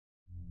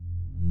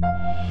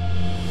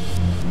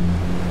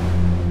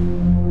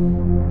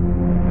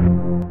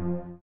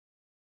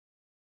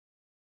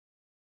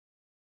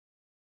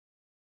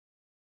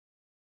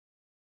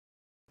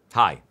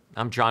Hi,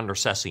 I'm John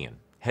Nersesian,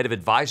 Head of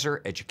Advisor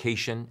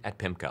Education at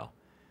PIMCO.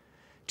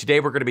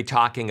 Today we're going to be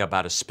talking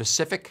about a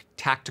specific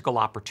tactical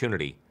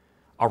opportunity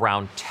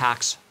around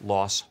tax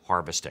loss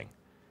harvesting.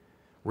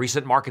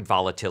 Recent market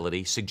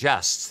volatility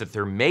suggests that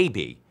there may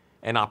be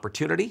an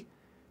opportunity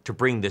to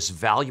bring this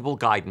valuable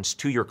guidance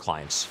to your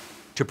clients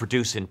to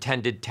produce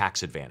intended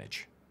tax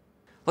advantage.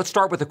 Let's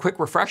start with a quick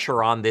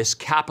refresher on this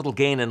capital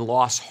gain and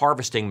loss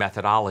harvesting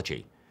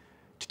methodology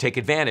to take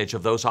advantage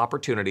of those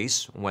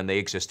opportunities when they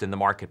exist in the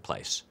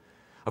marketplace.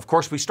 Of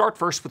course, we start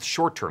first with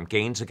short-term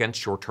gains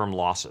against short-term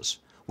losses.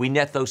 We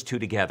net those two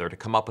together to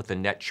come up with a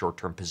net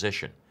short-term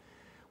position.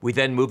 We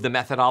then move the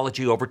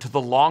methodology over to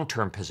the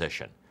long-term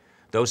position,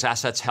 those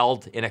assets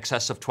held in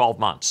excess of 12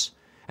 months,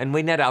 and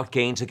we net out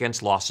gains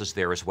against losses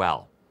there as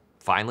well.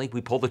 Finally,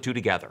 we pull the two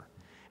together,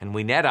 and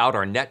we net out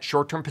our net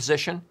short-term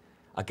position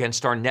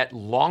against our net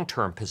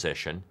long-term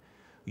position,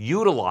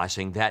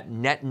 utilizing that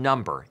net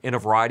number in a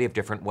variety of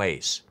different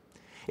ways.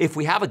 If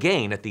we have a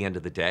gain at the end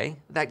of the day,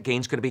 that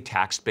gain's going to be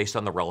taxed based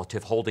on the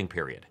relative holding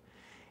period.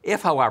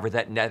 If, however,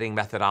 that netting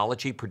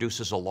methodology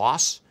produces a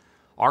loss,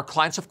 our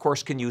clients, of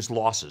course, can use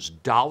losses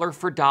dollar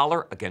for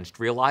dollar against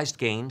realized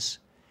gains.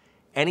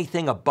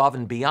 Anything above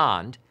and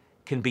beyond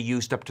can be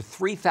used up to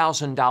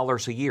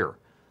 $3,000 a year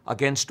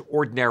against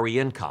ordinary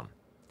income.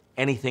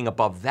 Anything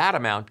above that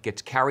amount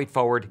gets carried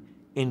forward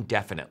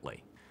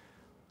indefinitely.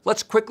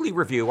 Let's quickly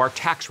review our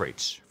tax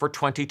rates for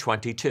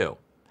 2022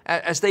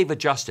 as they've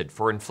adjusted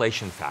for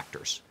inflation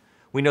factors.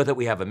 We know that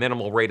we have a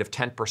minimal rate of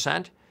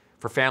 10%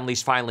 for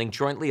families filing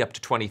jointly up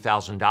to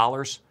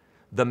 $20,000.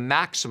 The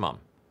maximum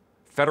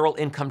federal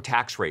income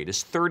tax rate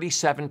is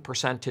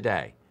 37%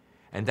 today,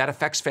 and that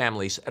affects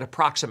families at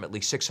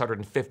approximately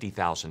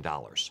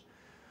 $650,000.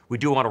 We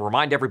do want to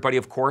remind everybody,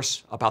 of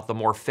course, about the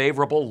more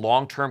favorable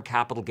long-term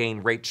capital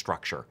gain rate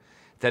structure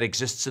that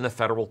exists in the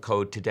federal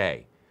code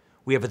today.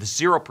 We have a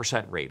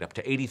 0% rate up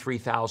to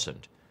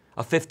 $83,000,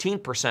 a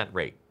 15%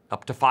 rate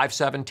up to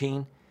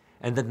 $517,000,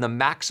 and then the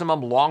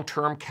maximum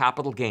long-term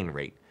capital gain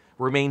rate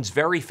remains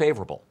very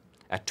favorable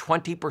at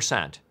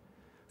 20%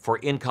 for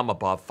income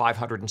above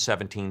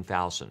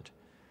 $517,000.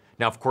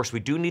 Now, of course, we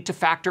do need to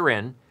factor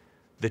in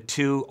the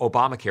two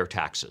Obamacare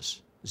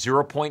taxes,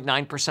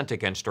 0.9%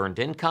 against earned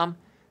income,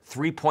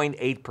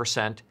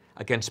 3.8%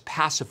 against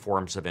passive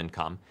forms of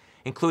income,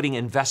 including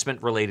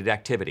investment-related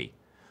activity.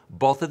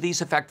 Both of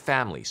these affect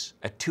families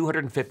at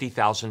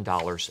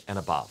 $250,000 and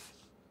above.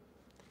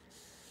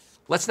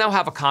 Let's now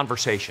have a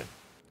conversation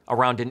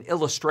around an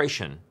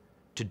illustration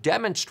to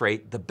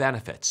demonstrate the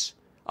benefits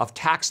of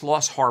tax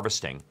loss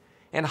harvesting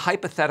in a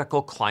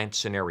hypothetical client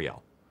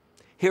scenario.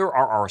 Here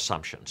are our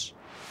assumptions.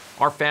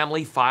 Our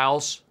family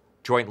files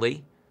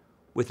jointly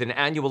with an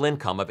annual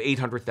income of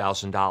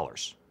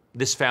 $800,000.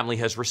 This family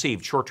has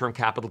received short-term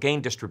capital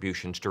gain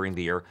distributions during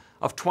the year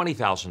of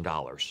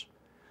 $20,000.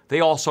 They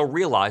also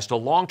realized a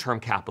long-term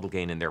capital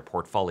gain in their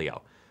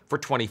portfolio for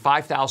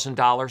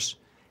 $25,000,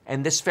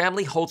 and this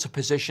family holds a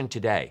position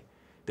today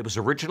that was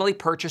originally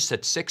purchased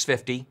at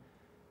 $650,000,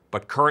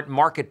 but current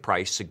market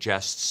price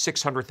suggests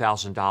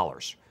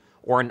 $600,000,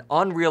 or an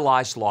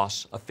unrealized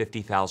loss of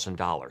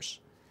 $50,000.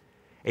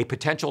 A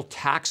potential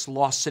tax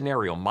loss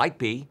scenario might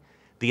be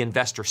the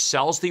investor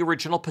sells the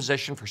original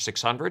position for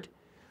 $600,000,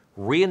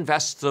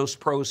 reinvests those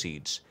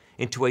proceeds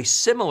into a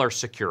similar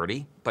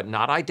security, but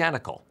not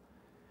identical,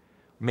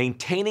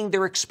 maintaining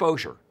their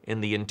exposure in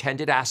the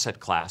intended asset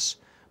class,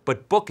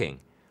 but booking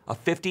a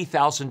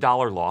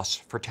 $50,000 loss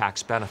for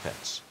tax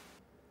benefits.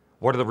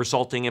 What are the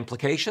resulting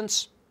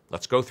implications?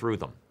 Let's go through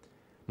them.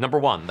 Number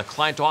one, the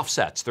client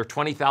offsets their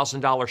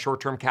 $20,000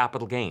 short-term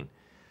capital gain,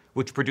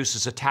 which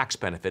produces a tax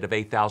benefit of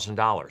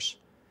 $8,000.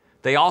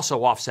 They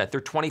also offset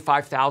their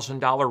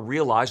 $25,000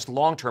 realized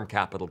long-term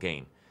capital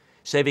gain,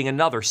 saving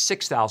another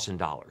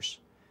 $6,000.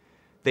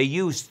 They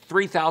used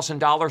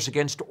 $3,000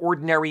 against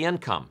ordinary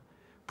income,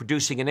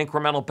 producing an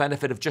incremental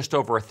benefit of just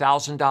over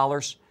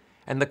 $1,000,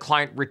 and the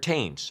client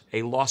retains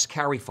a loss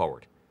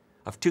carryforward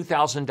of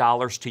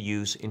 $2,000 to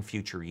use in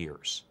future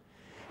years.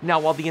 Now,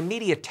 while the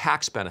immediate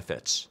tax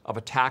benefits of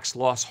a tax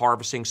loss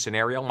harvesting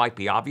scenario might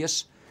be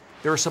obvious,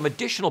 there are some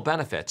additional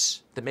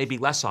benefits that may be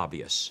less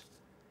obvious.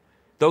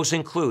 Those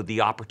include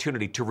the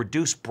opportunity to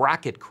reduce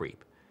bracket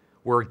creep,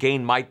 where a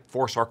gain might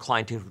force our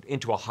client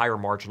into a higher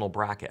marginal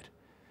bracket.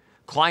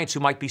 Clients who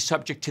might be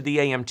subject to the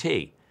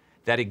AMT,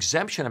 that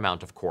exemption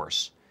amount, of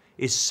course,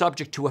 is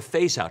subject to a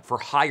phase-out for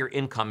higher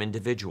income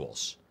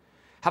individuals.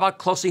 How about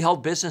closely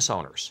held business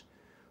owners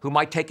who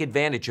might take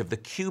advantage of the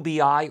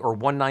QBI or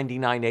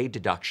 199A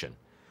deduction,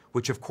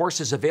 which of course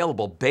is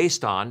available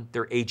based on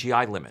their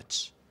AGI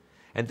limits.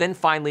 And then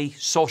finally,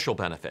 social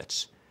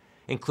benefits,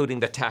 including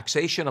the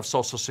taxation of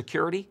Social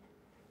Security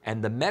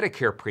and the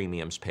Medicare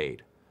premiums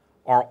paid,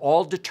 are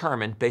all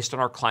determined based on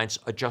our client's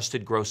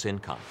adjusted gross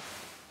income.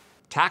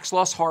 Tax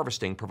loss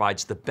harvesting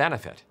provides the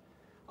benefit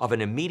of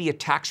an immediate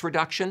tax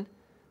reduction,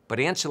 but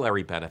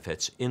ancillary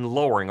benefits in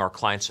lowering our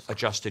client's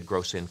adjusted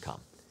gross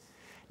income.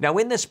 Now,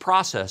 in this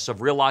process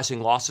of realizing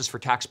losses for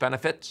tax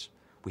benefits,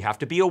 we have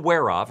to be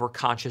aware of or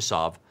conscious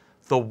of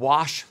the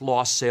wash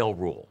loss sale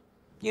rule.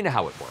 You know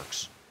how it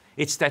works.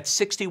 It's that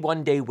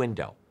 61-day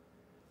window,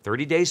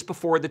 30 days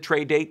before the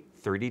trade date,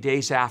 30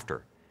 days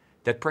after,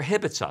 that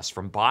prohibits us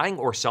from buying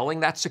or selling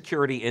that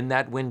security in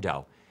that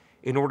window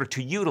in order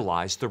to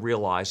utilize the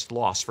realized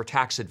loss for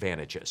tax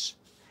advantages.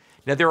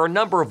 Now, there are a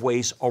number of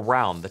ways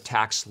around the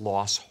tax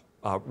loss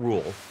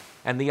rule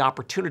and the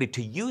opportunity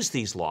to use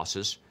these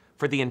losses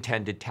for the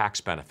intended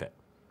tax benefit.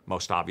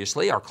 Most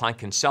obviously, our client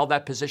can sell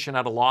that position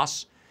at a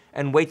loss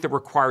and wait the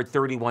required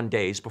 31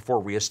 days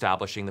before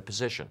reestablishing the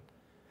position.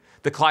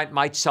 The client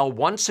might sell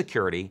one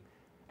security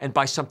and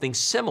buy something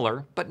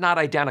similar but not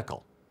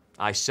identical.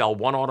 I sell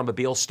one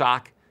automobile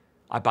stock,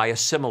 I buy a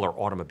similar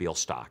automobile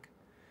stock.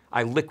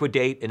 I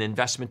liquidate an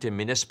investment in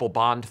municipal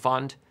bond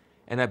fund,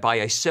 and I buy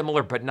a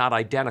similar but not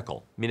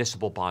identical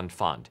municipal bond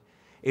fund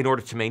in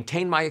order to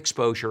maintain my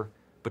exposure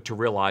but to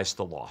realize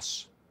the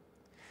loss.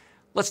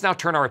 Let's now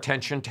turn our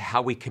attention to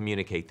how we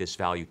communicate this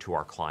value to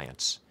our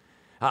clients.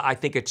 I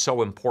think it's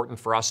so important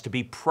for us to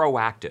be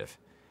proactive,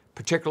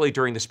 particularly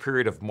during this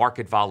period of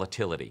market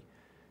volatility,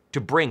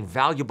 to bring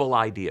valuable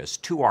ideas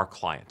to our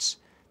clients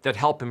that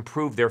help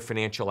improve their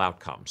financial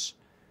outcomes.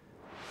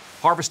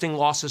 Harvesting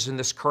losses in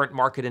this current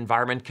market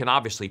environment can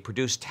obviously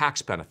produce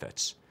tax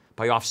benefits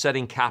by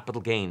offsetting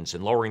capital gains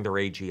and lowering their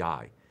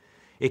AGI.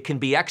 It can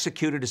be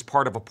executed as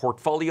part of a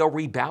portfolio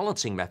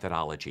rebalancing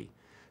methodology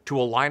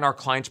to align our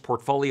clients'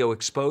 portfolio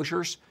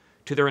exposures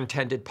to their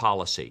intended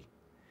policy.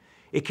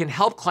 It can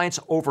help clients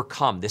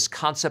overcome this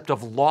concept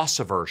of loss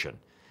aversion,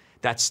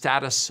 that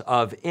status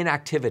of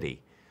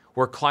inactivity,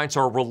 where clients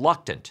are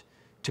reluctant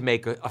to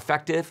make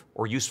effective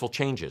or useful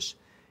changes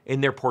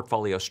in their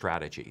portfolio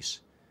strategies.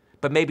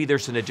 But maybe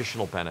there's an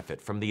additional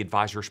benefit from the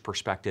advisor's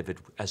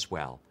perspective as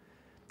well.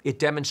 It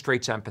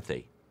demonstrates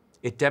empathy.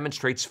 It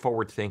demonstrates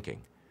forward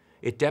thinking.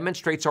 It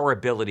demonstrates our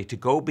ability to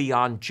go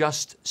beyond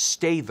just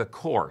stay the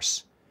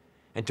course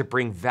and to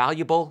bring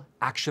valuable,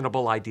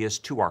 actionable ideas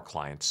to our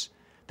clients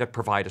that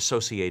provide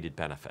associated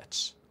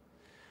benefits.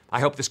 I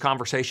hope this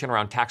conversation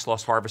around tax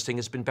loss harvesting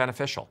has been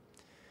beneficial.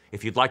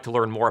 If you'd like to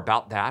learn more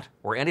about that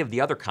or any of the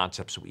other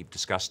concepts that we've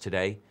discussed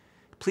today,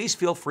 please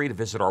feel free to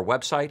visit our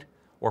website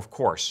or, of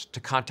course, to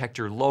contact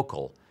your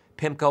local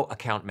PIMCO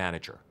account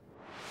manager.